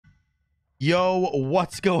Yo,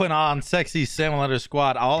 what's going on, sexy SamDaDude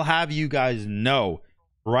squad? I'll have you guys know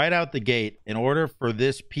right out the gate, in order for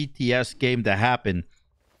this PTS game to happen,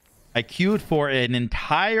 I queued for an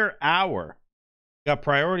entire hour. Got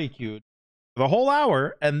priority queued for the whole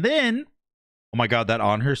hour, and then, oh my god, that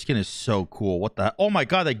on her skin is so cool. What the? Oh my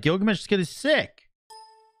god, that Gilgamesh skin is sick.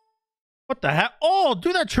 What the heck? Oh,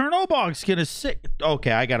 dude, that Chernobog skin is sick.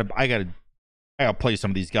 Okay, I gotta play some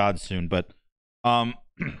of these gods soon, but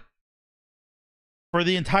for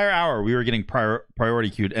the entire hour, we were getting priority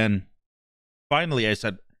queued, and finally I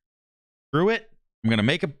said, screw it. I'm going to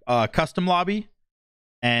make a custom lobby,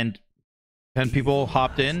 and 10 people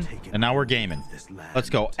hopped in, and now we're gaming. Let's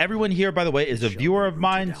go. Everyone here, by the way, is a viewer of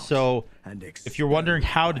mine, so if you're wondering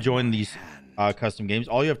how to join these custom games,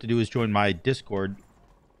 all you have to do is join my Discord,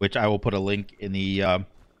 which I will put a link in the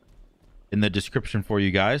description for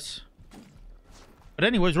you guys. But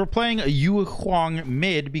anyways, we're playing a Huang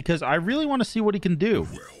mid because I really want to see what he can do.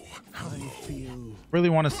 Really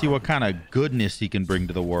want to see what kind of goodness he can bring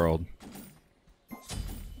to the world.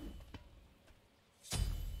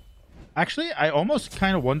 Actually, I almost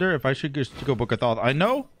kind of wonder if I should just go Book of Thoth. I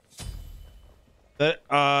know that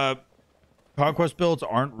Conquest builds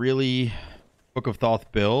aren't really Book of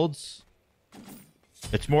Thoth builds.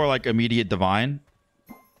 It's more like immediate divine.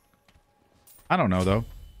 I don't know, though.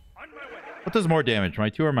 What does more damage, my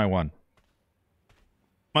 2 or my 1?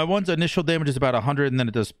 My 1's initial damage is about 100, and then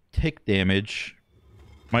it does tick damage.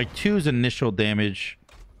 My 2's initial damage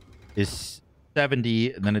is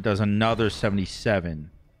 70, and then it does another 77.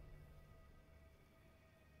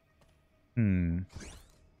 My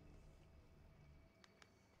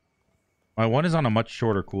 1 is on a much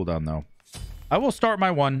shorter cooldown, though. I will start my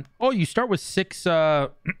 1. Oh, you start with 6 6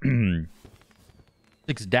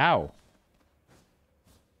 Dow.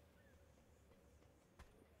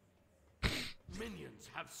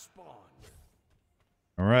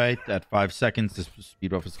 All right, at 5 seconds, this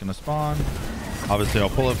speed buff is going to spawn. Obviously, I'll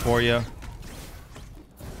pull it for you.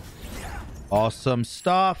 Awesome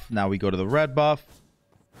stuff. Now we go to the red buff.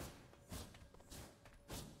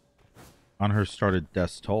 On her started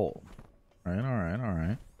Death's Toll. All right, all right, all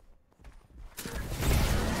right.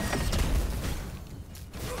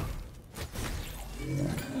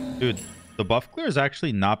 Dude, the buff clear is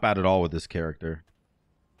actually not bad at all with this character.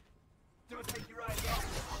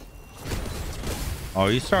 Oh,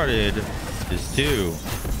 he started his 2.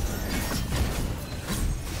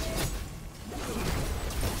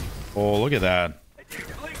 Oh, look at that.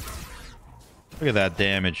 Look at that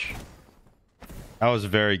damage. That was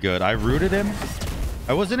very good. I rooted him.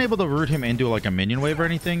 I wasn't able to root him into like a minion wave or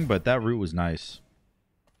anything, but that root was nice.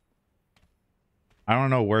 I don't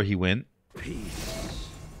know where he went.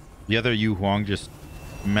 The other Huang just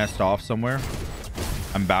messed off somewhere.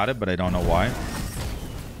 I'm about it, but I don't know why.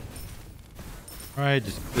 All right,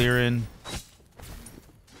 just clearing.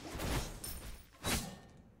 Oh,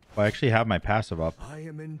 I actually have my passive up.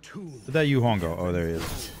 Where'd that Huang go? Oh, there he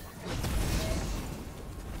is.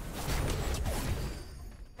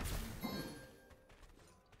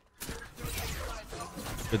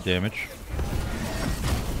 Good damage.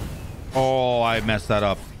 Oh, I messed that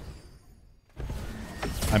up.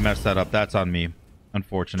 I messed that up. That's on me.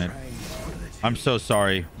 Unfortunate. I'm so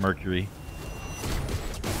sorry, Mercury.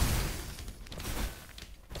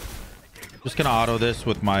 Just gonna auto this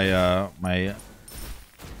with my my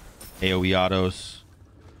AoE autos.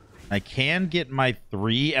 I can get my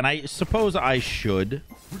 3, and I suppose I should.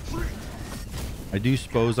 I do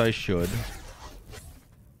suppose I should.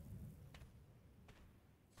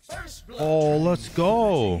 Oh, let's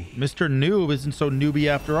go. Mr. Noob isn't so newbie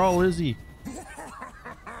after all, is he?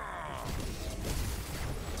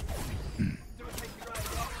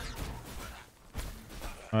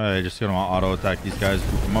 Alright, just gonna auto attack these guys,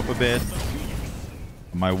 move them up a bit.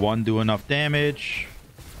 My 1 do enough damage.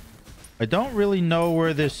 I don't really know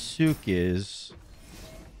where this Sook is.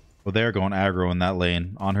 Oh, they're going aggro in that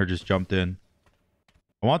lane. On her just jumped in.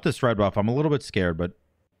 I want this red buff. I'm a little bit scared, but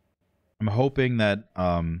I'm hoping that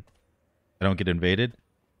I don't get invaded.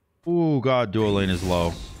 Ooh, god, dual lane is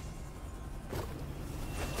low.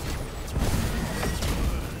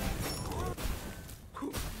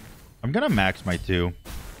 I'm gonna max my 2.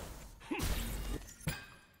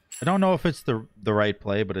 I don't know if it's the right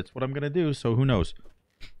play, but it's what I'm gonna do, so who knows.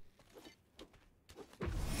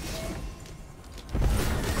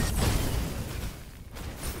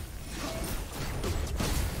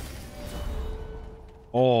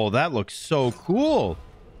 Oh, that looks so cool.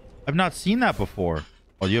 I've not seen that before.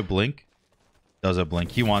 Oh, you have blink? Does have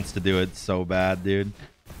blink. He wants to do it so bad, dude.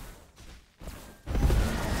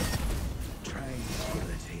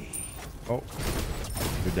 Oh,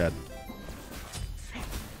 you're dead.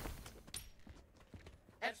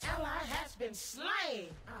 been slain.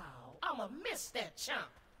 Oh, I'ma miss that chump.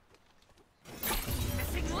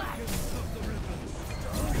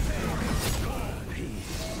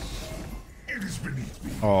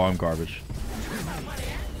 Oh, I'm garbage.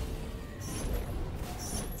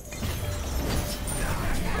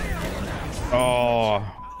 Oh,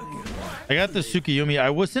 I got the Tsukuyomi. I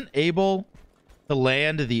wasn't able to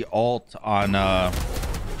land the alt on the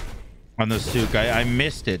Suk. I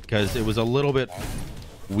missed it because it was a little bit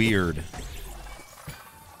weird.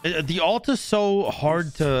 The alt is so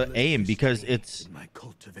hard to aim because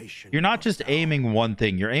you're not just aiming one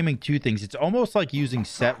thing, you're aiming two things. It's almost like using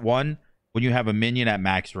set one when you have a minion at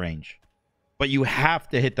max range, but you have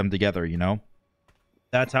to hit them together, you know?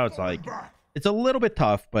 That's how it's like. It's a little bit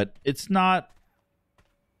tough, but it's not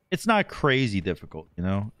crazy difficult, you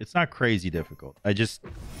know? It's not crazy difficult. I just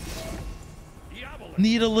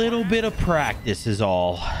need a little bit of practice is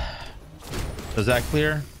all. Is that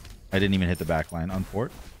clear? I didn't even hit the back line on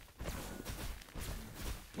port.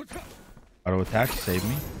 Auto attack, save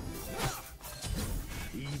me.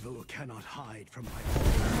 Evil cannot hide from my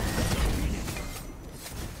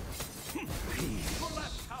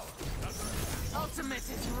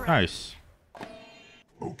Nice.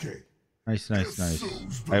 Okay. Nice.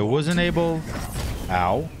 I wasn't able.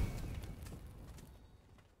 Ow.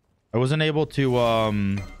 I wasn't able to.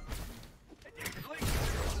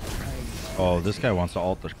 Oh, this guy wants to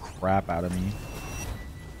ult the crap out of me.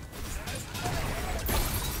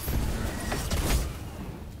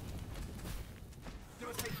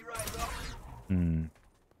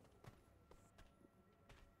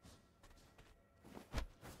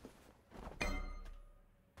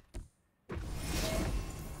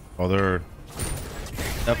 Oh, they're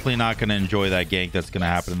definitely not going to enjoy that gank that's going to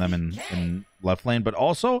happen to them in left lane. But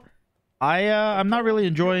also, I'm not really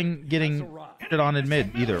enjoying getting shit on in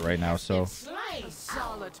mid either right now. So.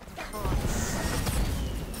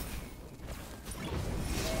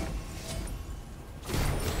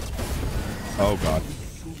 Oh god.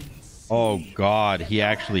 Oh god. He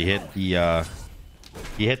actually hit the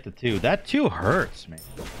he hit the 2. That 2 hurts, man.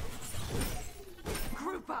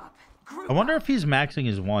 I wonder if he's maxing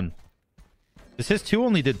his 1. Because his 2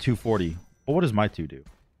 only did 240. But what does my 2 do?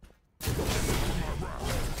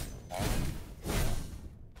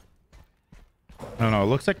 I don't know. It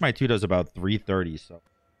looks like my 2 does about 330. So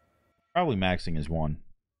probably maxing his 1.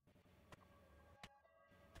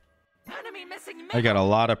 I got a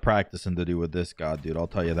lot of practicing to do with this god, dude. I'll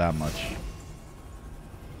tell you that much.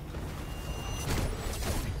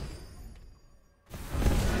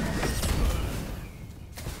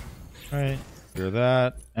 All right, hear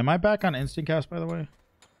that. Am I back on instant cast, by the way?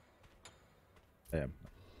 I am.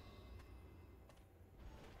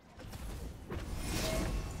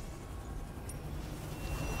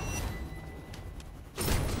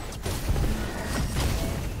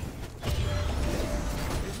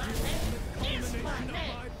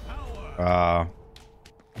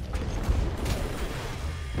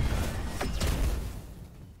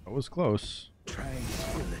 That was close.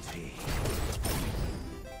 tranquility.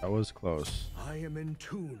 That was close. I am in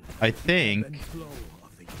tune. I think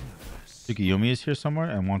Tsukuyomi is here somewhere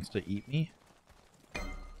and wants to eat me.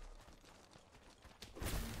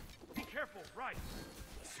 Be careful, right?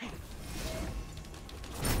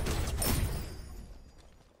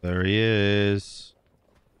 There he is.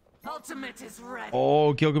 Ultimate is ready.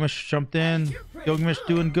 Oh, Gilgamesh jumped in. Gilgamesh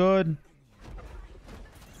doing good.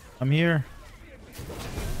 I'm here.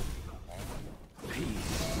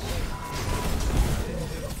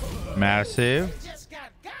 Massive.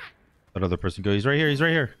 That other person go. He's right here. He's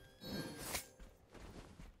right here.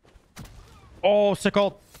 Oh, sick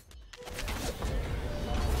ult.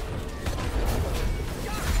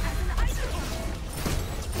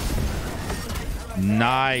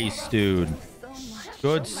 Nice, dude.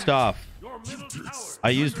 Good stuff. I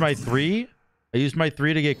used my 3. I used my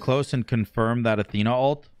 3 to get close and confirm that Athena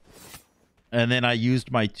ult. And then I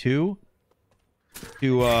used my 2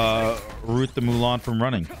 to root the Mulan from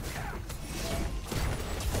running.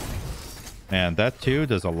 Man, that 2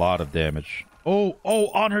 does a lot of damage. Oh,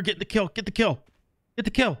 on her. Get the kill. Get the kill. Get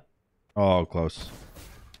the kill. Oh, close.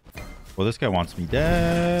 Well, this guy wants me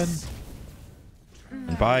dead.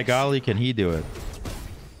 And by golly, can he do it?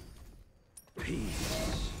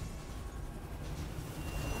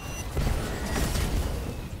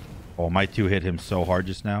 Oh, my 2 hit him so hard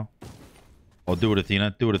just now. Oh, do it,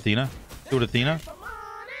 Athena. Do it, Athena. Do it, Athena.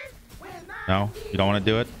 No? You don't want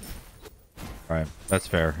to do it? Alright. That's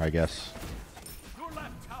fair, I guess.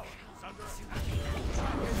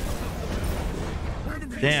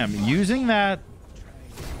 Damn, using that,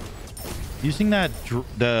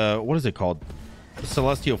 what is it called?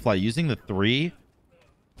 Celestial Flight. Using the 3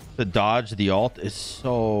 to dodge the ult is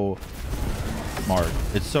so smart.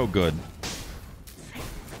 It's so good.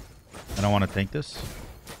 I don't want to tank this.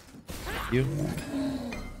 You.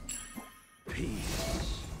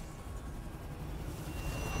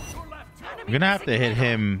 I'm gonna have to hit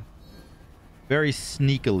him very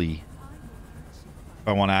sneakily if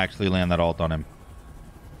I want to actually land that ult on him.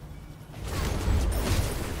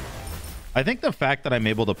 I think the fact that I'm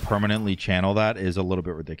able to permanently channel that is a little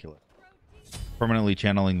bit ridiculous. Permanently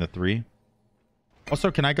channeling the 3.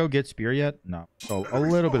 Also, can I go get spear yet? No. So a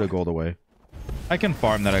little bit of gold away. I can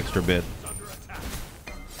farm that extra bit.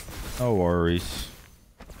 No worries.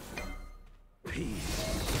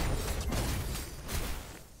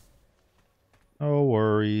 No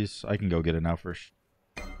worries. I can go get it now first.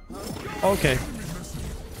 Okay.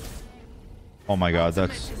 Oh my god,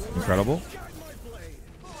 that's incredible.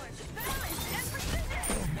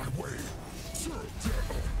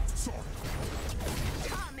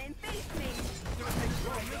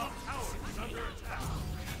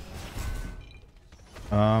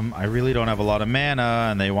 I really don't have a lot of mana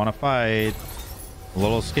and they want to fight. A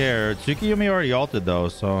little scared. Tsukiyomi already ulted though,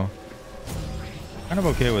 so kind of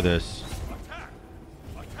okay with this.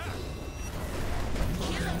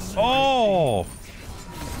 Oh!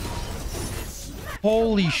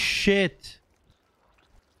 Holy shit.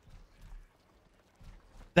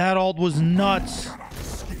 That ult was nuts.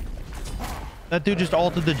 That dude just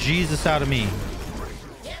ulted the Jesus out of me.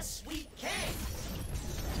 Yes, we can.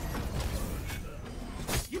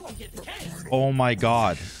 You won't get canned. Oh my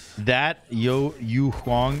god. That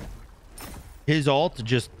Huang, his ult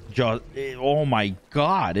just oh my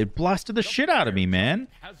god, it blasted the shit out of me, man.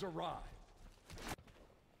 Has arrived.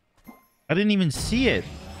 I didn't even see it.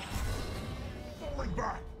 Falling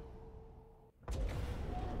back.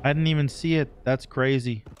 I didn't even see it. That's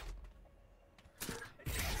crazy.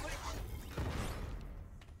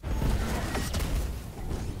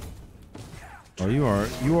 Oh, you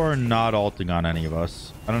are not ulting on any of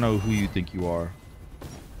us. I don't know who you think you are.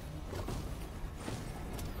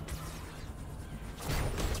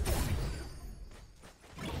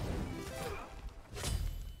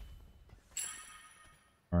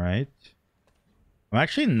 All right. I'm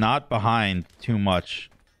actually not behind too much.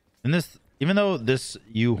 In this, even though this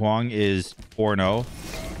Huang is 4-0,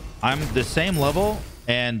 I'm the same level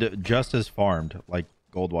and just as farmed, like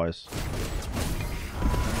gold-wise.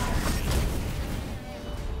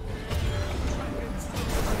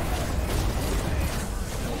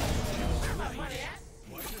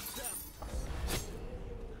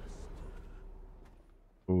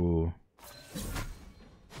 Ooh.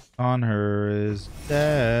 On her is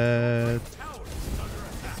dead.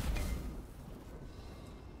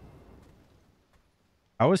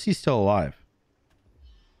 How is he still alive?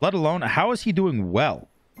 Let alone, how is he doing well?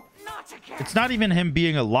 It's not even him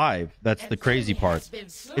being alive that's the crazy part.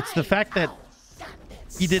 It's the fact that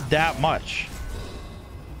he did that much.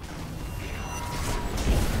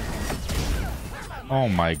 Oh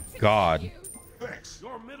my god.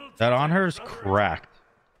 That on her is cracked.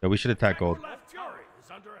 Yeah, we should attack gold.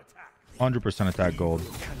 100% attack gold.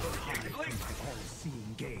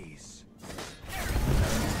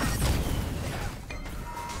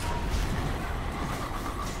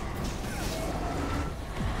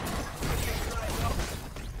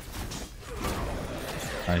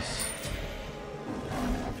 Nice.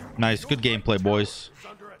 Nice. Good gameplay, boys.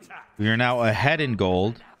 We are now ahead in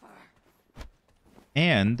gold.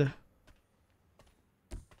 And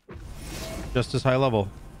just as high level.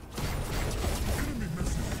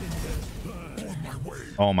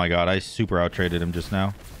 Oh my god, I super out-traded him just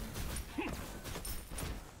now.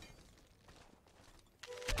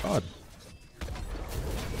 God.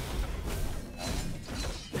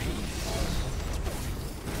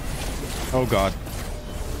 Oh god.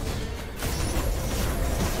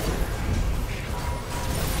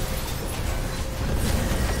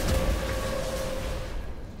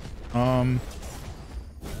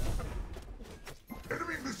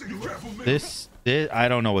 This I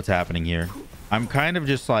don't know what's happening here. I'm kind of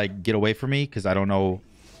just like, get away from me because I don't know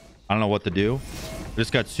what to do. I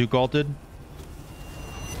just got Suk ulted.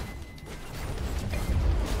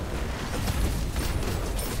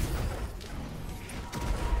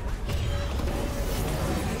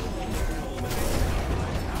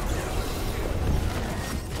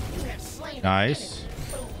 Nice.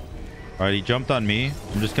 All right, he jumped on me.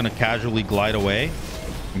 I'm just gonna casually glide away.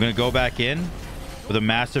 I'm gonna go back in with a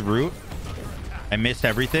massive root. I missed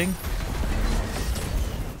everything.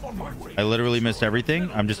 I literally missed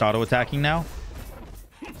everything. I'm just auto attacking now.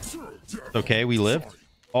 It's okay, we lived.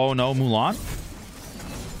 Oh no, Mulan.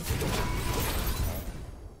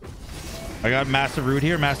 I got massive root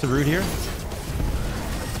here. Massive root here.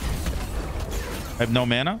 I have no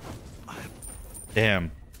mana.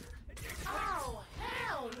 Damn. Oh,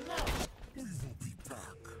 hell no.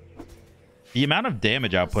 The amount of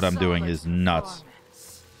damage output I'm doing is nuts.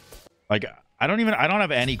 Like, I don't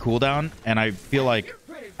have any cooldown, and I feel like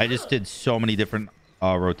I just did so many different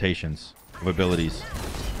rotations of abilities.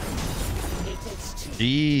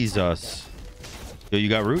 Jesus. Yo, you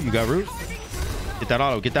got root? You got root? Get that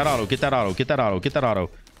auto. Get that auto. Get that auto. Get that auto. Get that auto.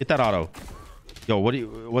 Get that auto. Yo,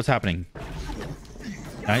 what's happening?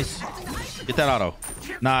 Nice. Get that auto.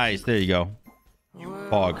 Nice. There you go.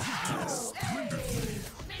 Hog.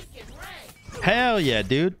 Hell yeah,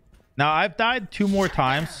 dude. Now, I've died 2 more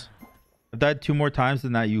times. I've died 2 more times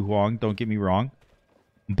than that Huang. Don't get me wrong.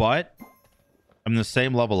 But I'm the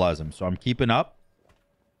same level as him. So I'm keeping up.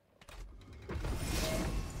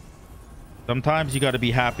 Sometimes you got to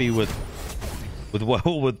be happy with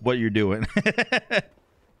what you're doing. It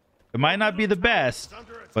might not be the best,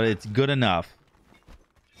 but it's good enough.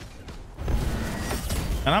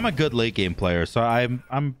 And I'm a good late game player, so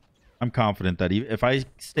I'm confident that if I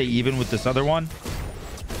stay even with this other one,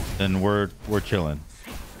 then we're chilling.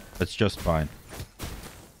 That's just fine.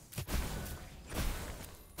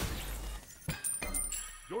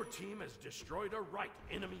 Your team has destroyed a right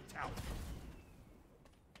enemy tower.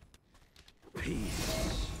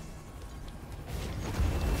 Peace.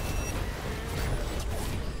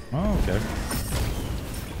 Oh, okay.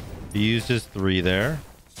 He used his 3 there.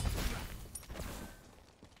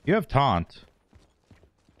 You have taunt.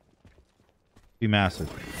 Be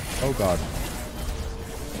massive. Oh god.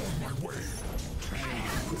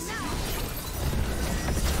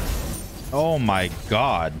 Oh my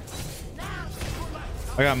god.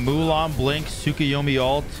 I got Mulan, Blink, Tsukuyomi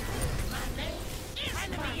ult.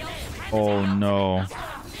 Oh no.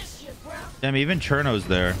 Damn, even Cherno's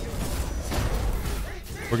there.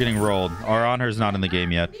 We're getting rolled. Our Honor's not in the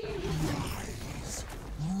game yet.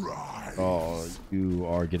 Oh, you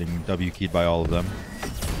are getting W keyed by all of them.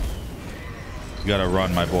 You gotta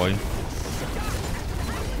run, my boy.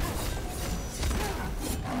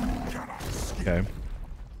 Okay.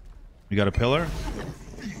 You got a pillar?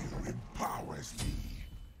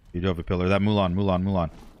 You do have a pillar. That Mulan.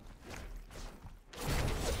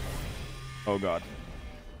 Oh god.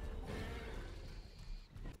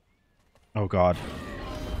 Oh god.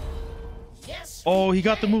 Oh, he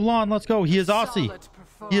got the Mulan. Let's go. He is Aussie.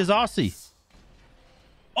 He is Aussie.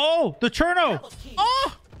 Oh, the Cherno.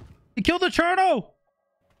 Oh, he killed the Cherno.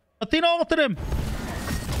 Athena ulted him.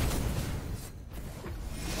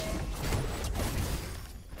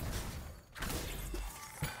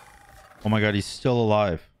 Oh my god, he's still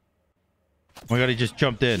alive. Oh my god, he just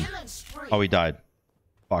jumped in. Oh, he died.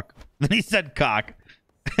 Fuck. Then he said cock.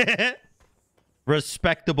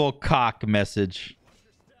 Respectable cock message.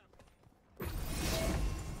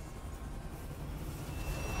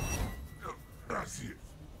 That's it.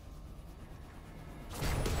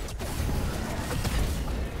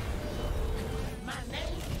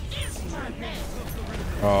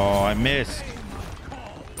 Oh, I missed.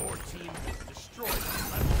 Your team has destroyed.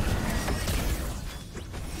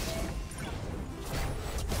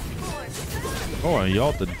 Oh, he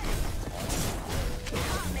ulted.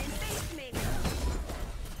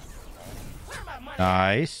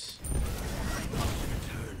 Nice.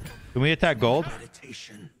 Can we attack gold?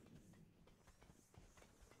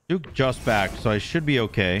 Duke just back, so I should be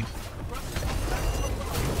okay.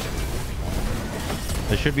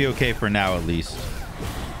 I should be okay for now, at least.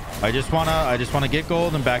 I just wanna get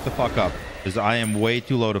gold and back the fuck up, because I am way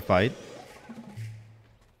too low to fight.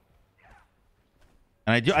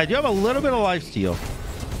 And I do have a little bit of lifesteal.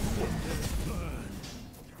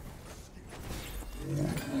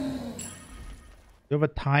 You have a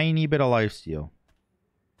tiny bit of lifesteal.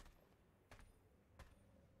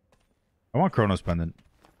 I want Chronos Pendant.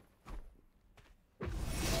 Your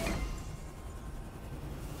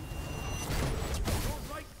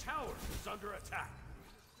right tower is under attack.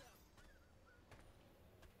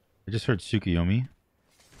 I just heard Tsukuyomi,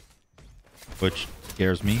 which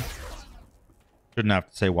scares me. Shouldn't have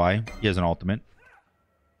to say why. He has an ultimate.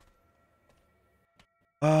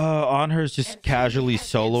 Onher's just casually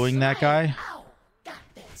soloing that guy.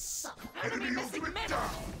 Enemy ultimate down.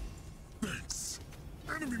 Thanks.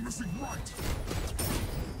 Enemy missing right.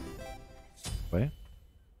 Wait.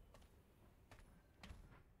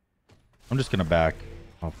 I'm just gonna back.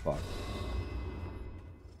 Oh fuck.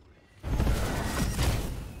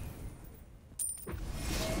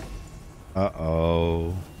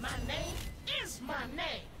 Uh-oh. My name is my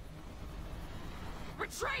name.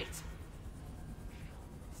 Retreat!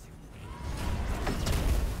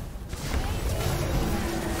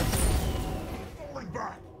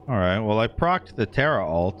 All right. Well, I procced the Terra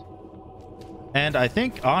ult. And I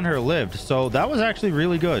think on her lived. So that was actually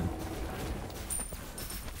really good.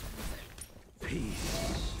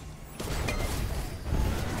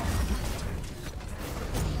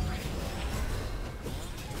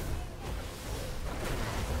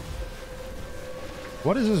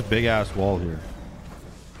 What is this big ass wall here?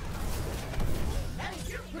 Hey,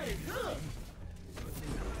 you're pretty good.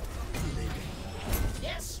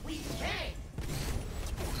 Yes, we can.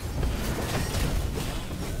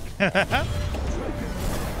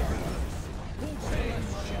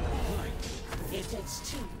 It takes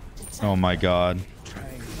two to Oh my god.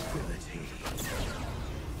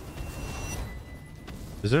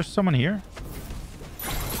 Is there someone here?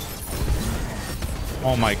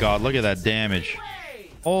 Oh my god, look at that damage.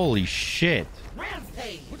 Holy shit.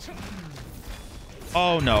 rampage.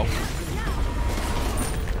 Oh no.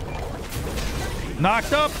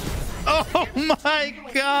 Knocked up. Oh my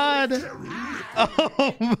god.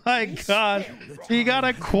 Oh my god. He got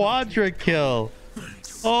a quadra kill.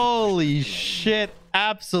 Holy shit.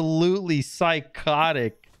 Absolutely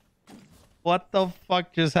psychotic. What the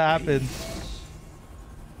fuck just happened?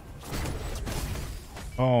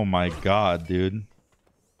 Oh my god, dude.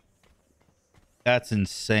 That's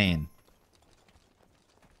insane.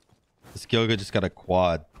 This Gilga just got a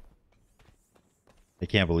quad. I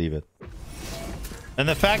can't believe it. And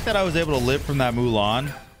the fact that I was able to live from that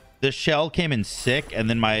Mulan, the shell came in sick, and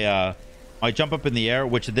then my jump up in the air,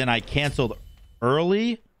 which then I canceled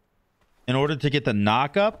early in order to get the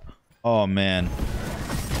knock up. Oh man.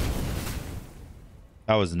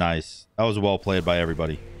 That was nice. That was well played by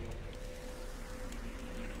everybody.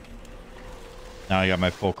 Now I got my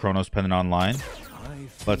full Chronos pendant online.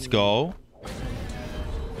 Let's go.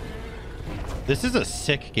 This is a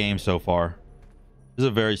sick game so far. This is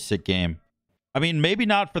a very sick game. I mean, maybe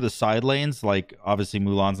not for the side lanes. Like, obviously,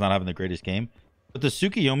 Mulan's not having the greatest game. But the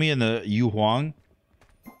Tsukuyomi and the Huang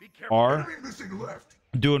are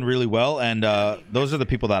doing really well. And those are the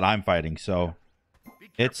people that I'm fighting. So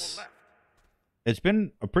it's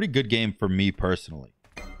been a pretty good game for me personally.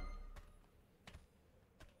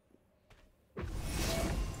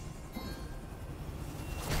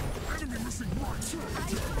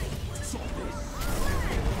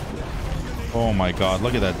 Oh my god,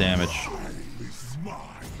 look at that damage.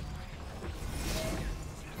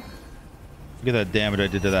 Look at that damage I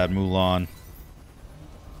did to that Mulan.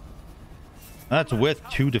 That's with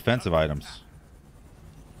 2 defensive items.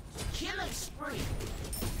 Killing spree.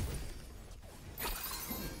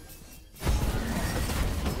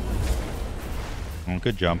 Oh,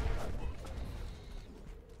 good jump.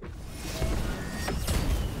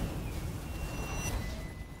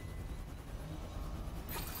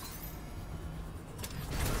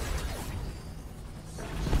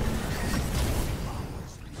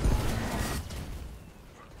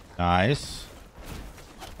 Nice.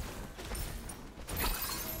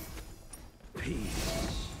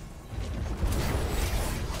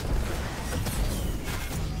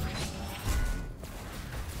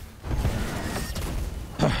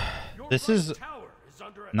 This is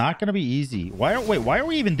not going to be easy. Why are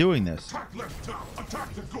we even doing this? Attack left town.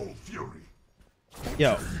 Attack the Gold Fury.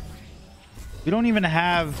 Yo, we don't even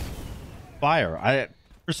have fire.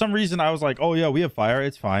 For some reason I was like, oh yeah, we have fire.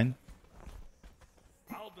 It's fine.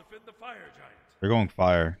 I'll defend the fire giant. They're going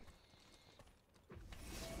fire.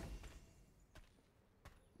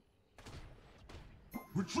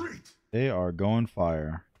 Retreat. They are going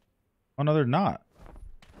fire. Oh no, they're not.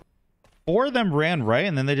 4 of them ran right,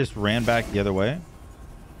 and then they just ran back the other way.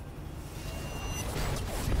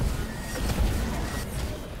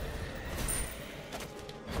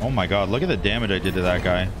 Oh my god, look at the damage I did to that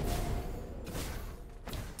guy.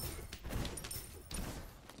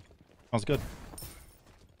 Sounds good.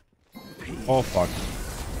 Oh fuck.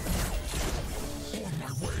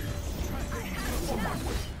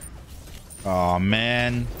 Oh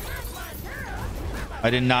man. I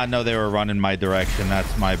did not know they were running my direction.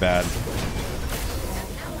 That's my bad.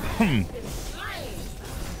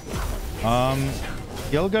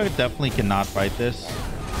 Gilga definitely cannot fight this.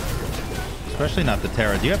 Especially not the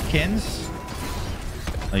Terra. Do you have Kins?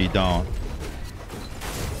 No, you don't.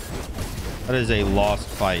 That is a lost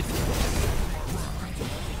fight.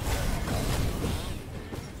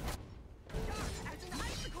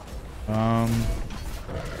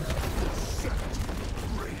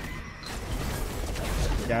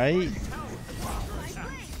 Yay.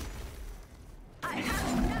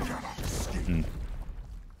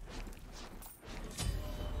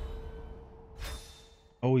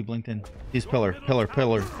 Oh, he blinked in. He's pillar, pillar,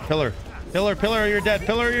 pillar, pillar, pillar, pillar, you're dead.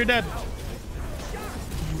 Pillar, you're dead.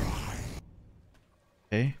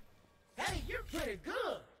 Okay.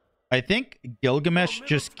 I think Gilgamesh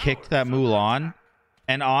just kicked that Mulan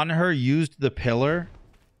and on her used the pillar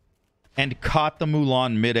and caught the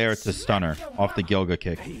Mulan midair to stun her off the Gilga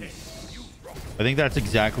kick. I think that's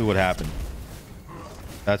exactly what happened.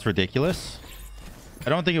 That's ridiculous. I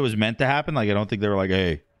don't think it was meant to happen. Like, I don't think they were like,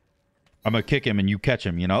 hey, I'm gonna kick him and you catch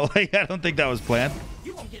him, you know? Like, I don't think that was planned.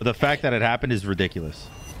 But the fact that it happened is ridiculous.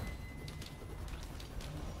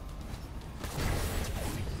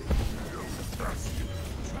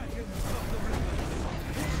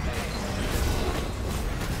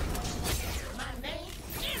 My name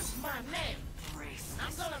is my name.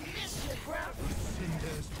 I'm gonna miss you, bro.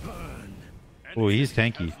 Oh, he's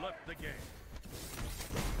tanky.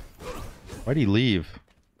 Why'd he leave?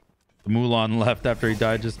 The Mulan left after he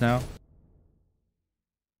died just now.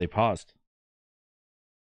 They paused.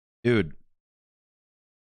 Dude.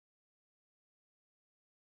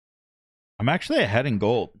 I'm actually ahead in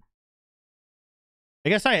gold. I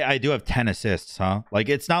guess I do have 10 assists, huh? Like,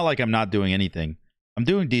 it's not like I'm not doing anything. I'm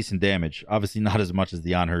doing decent damage. Obviously not as much as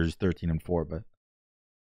the Anhur's 13 and 4, but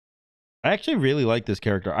I actually really like this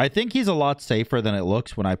character. I think he's a lot safer than it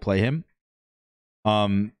looks when I play him.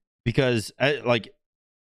 Because like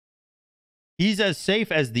he's as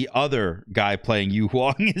safe as the other guy playing you,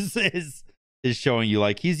 Huang is showing you.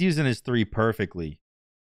 Like, he's using his 3 perfectly.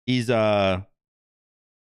 He's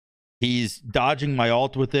dodging my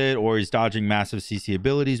ult with it, or he's dodging massive CC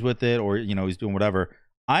abilities with it, or, you know, he's doing whatever.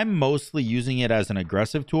 I'm mostly using it as an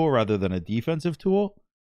aggressive tool rather than a defensive tool.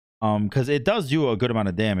 Because it does do a good amount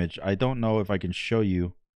of damage. I don't know if I can show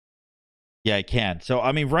you. Yeah, I can. So,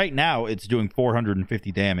 I mean, right now, it's doing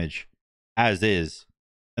 450 damage as is.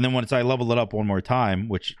 And then once I level it up one more time,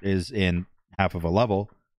 which is in half of a level,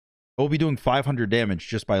 it will be doing 500 damage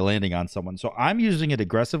just by landing on someone. So I'm using it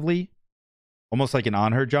aggressively, almost like an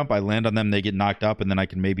on her jump. I land on them, they get knocked up, and then I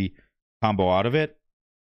can maybe combo out of it.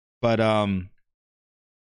 But I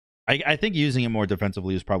think using it more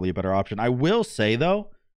defensively is probably a better option. I will say, though,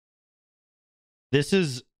 this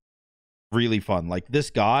is really fun. Like, this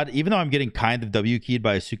god, even though I'm getting kind of W keyed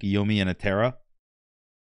by a Tsukiyomi and a Terra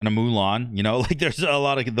and a Mulan, you know, like, there's a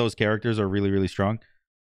lot of those characters are really, really strong.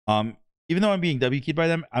 Even though I'm being W keyed by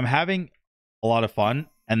them, I'm having a lot of fun,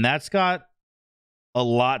 and that's got a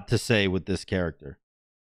lot to say with this character.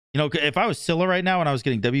 You know, if I was Scylla right now and I was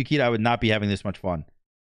getting W keyed, I would not be having this much fun.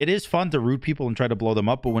 It is fun to root people and try to blow them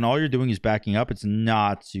up, but when all you're doing is backing up, it's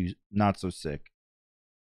not so sick.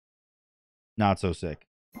 Not so sick.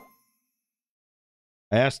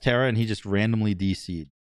 I asked Terra and he just randomly DC'd.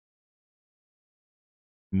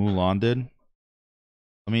 Mulan did.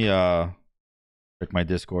 Let me check my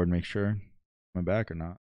Discord and make sure. Am I back or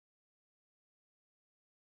not?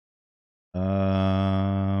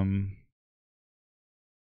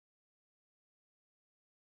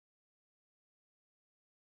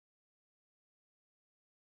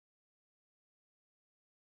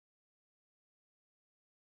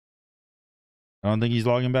 I don't think he's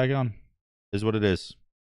logging back on. Is what it is.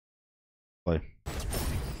 Play.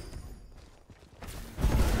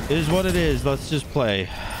 Is what it is. Let's just play.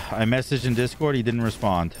 I messaged in Discord. He didn't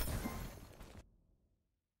respond.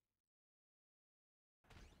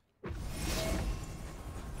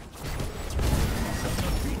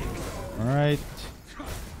 All right.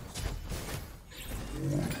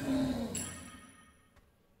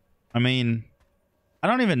 I mean, I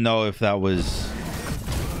don't even know if that was...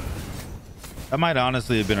 That might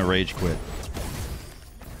honestly have been a rage quit.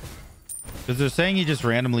 Because they're saying he just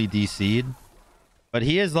randomly DC'd. But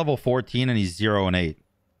he is level 14 and he's 0 and 8.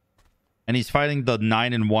 And he's fighting the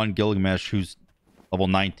 9 and 1 Gilgamesh who's level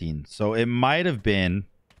 19. So it might have been...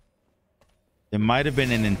 It might have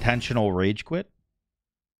been an intentional rage quit.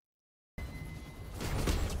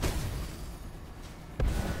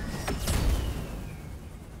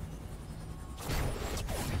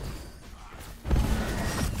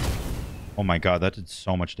 Oh my god, that did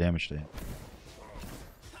so much damage to him.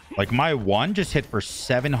 Like, my one just hit for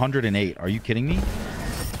 708. Are you kidding me?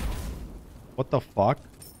 What the fuck?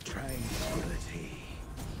 Tranquility.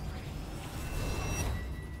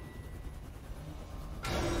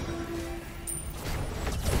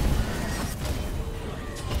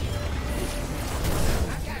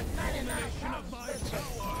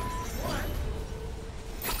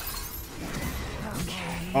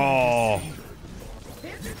 Oh.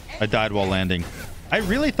 I died while landing. I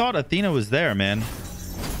really thought Athena was there, man.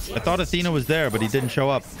 I thought Athena was there, but he didn't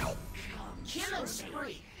show up. Killing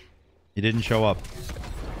spree. He didn't show up.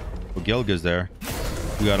 Well, Gilga's there.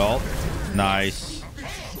 You got ult? Nice.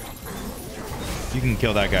 You can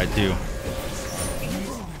kill that guy too.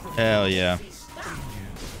 Hell yeah.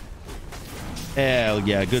 Hell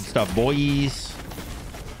yeah. Good stuff, boys.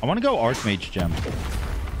 I want to go Archmage Gem.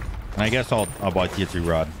 And I guess I'll buy tier 3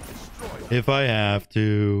 Rod. If I have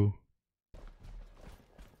to.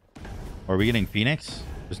 Are we getting Phoenix?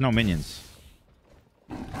 There's no minions.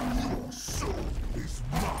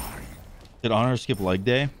 Did Honor skip leg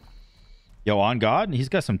day? Yo, on God, he's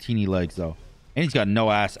got some teeny legs though. And he's got no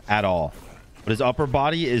ass at all. But his upper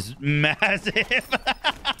body is massive.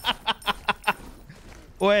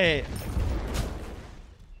 Wait.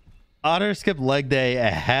 Honor skipped leg day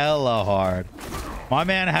hella hard. My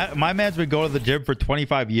man's been going to the gym for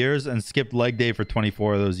 25 years and skipped leg day for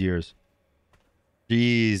 24 of those years.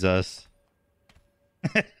 Jesus.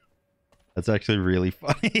 That's actually really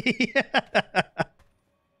funny.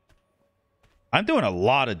 I'm doing a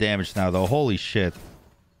lot of damage now, though. Holy shit.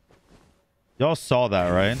 Y'all saw that,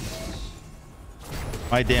 right?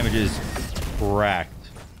 My damage is cracked.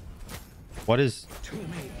 What is...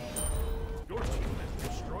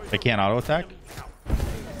 I can't auto attack?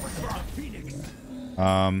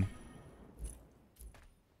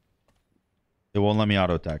 It won't let me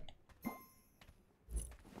auto attack.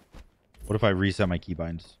 What if I reset my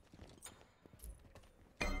keybinds?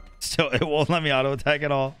 So it won't let me auto attack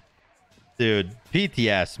at all. Dude,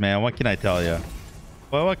 PTS, man. What can I tell you?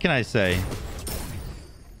 Well, what can I say?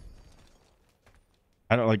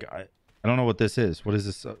 I don't know what this is. What is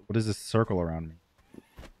this? What is this circle around me?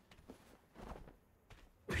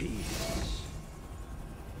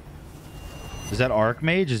 Is that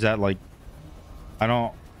Archmage? Is that like... I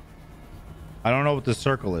don't know what the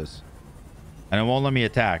circle is. And it won't let me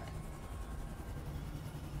attack.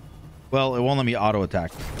 Well, it won't let me auto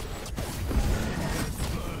attack.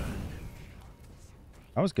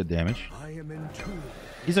 That was good damage.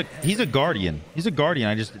 He's a guardian. He's a guardian.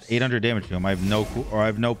 I just did 800 damage to him. I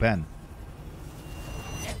have no pen.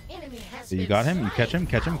 So you got him? You catch him?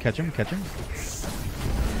 Catch him? Catch him? Catch him?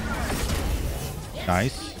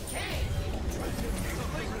 Nice.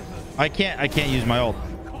 I can't use my ult.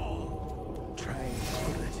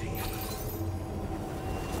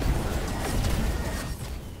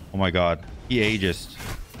 Oh my god. He aegis.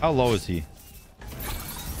 How low is he?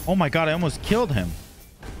 Oh my god, I almost killed him.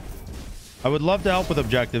 I would love to help with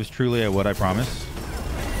objectives. Truly, I would, I promise.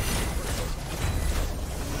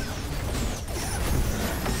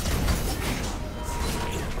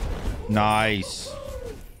 Nice.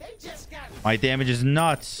 My damage is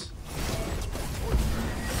nuts.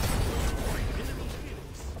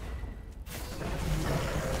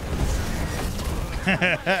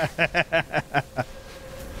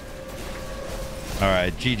 All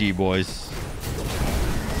right, GG, boys.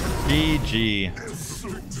 GG.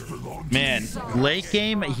 Man, late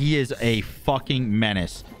game, he is a fucking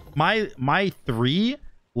menace. My 3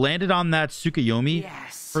 landed on that Tsukuyomi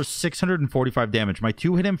for 645 damage. My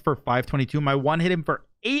 2 hit him for 522. My 1 hit him for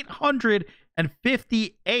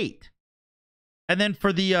 858. And then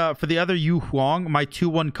for the other Huang, my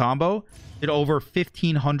 2-1 combo did over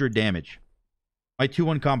 1500 damage. My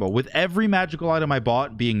 2-1 combo with every magical item I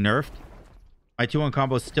bought being nerfed, my 2-1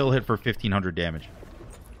 combo still hit for 1500 damage.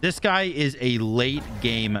 This guy is a late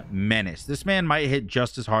game menace. This man might hit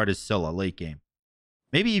just as hard as Scylla late game.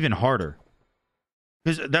 Maybe even harder.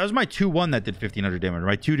 Because that was my 2-1 that did 1500 damage.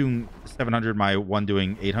 My 2 doing 700, my 1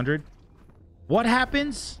 doing 800. What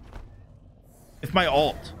happens if my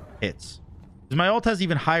ult hits? Because my ult has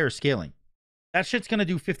even higher scaling. That shit's going to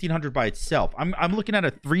do 1500 by itself. I'm looking at a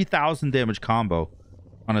 3000 damage combo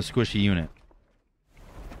on a squishy unit.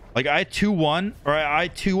 Like, I 2-1, or I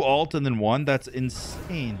 2 ult and then 1. That's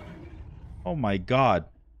insane. Oh my god.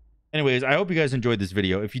 Anyways, I hope you guys enjoyed this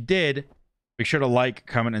video. If you did, make sure to like,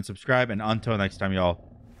 comment, and subscribe. And until next time, y'all,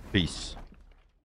 peace.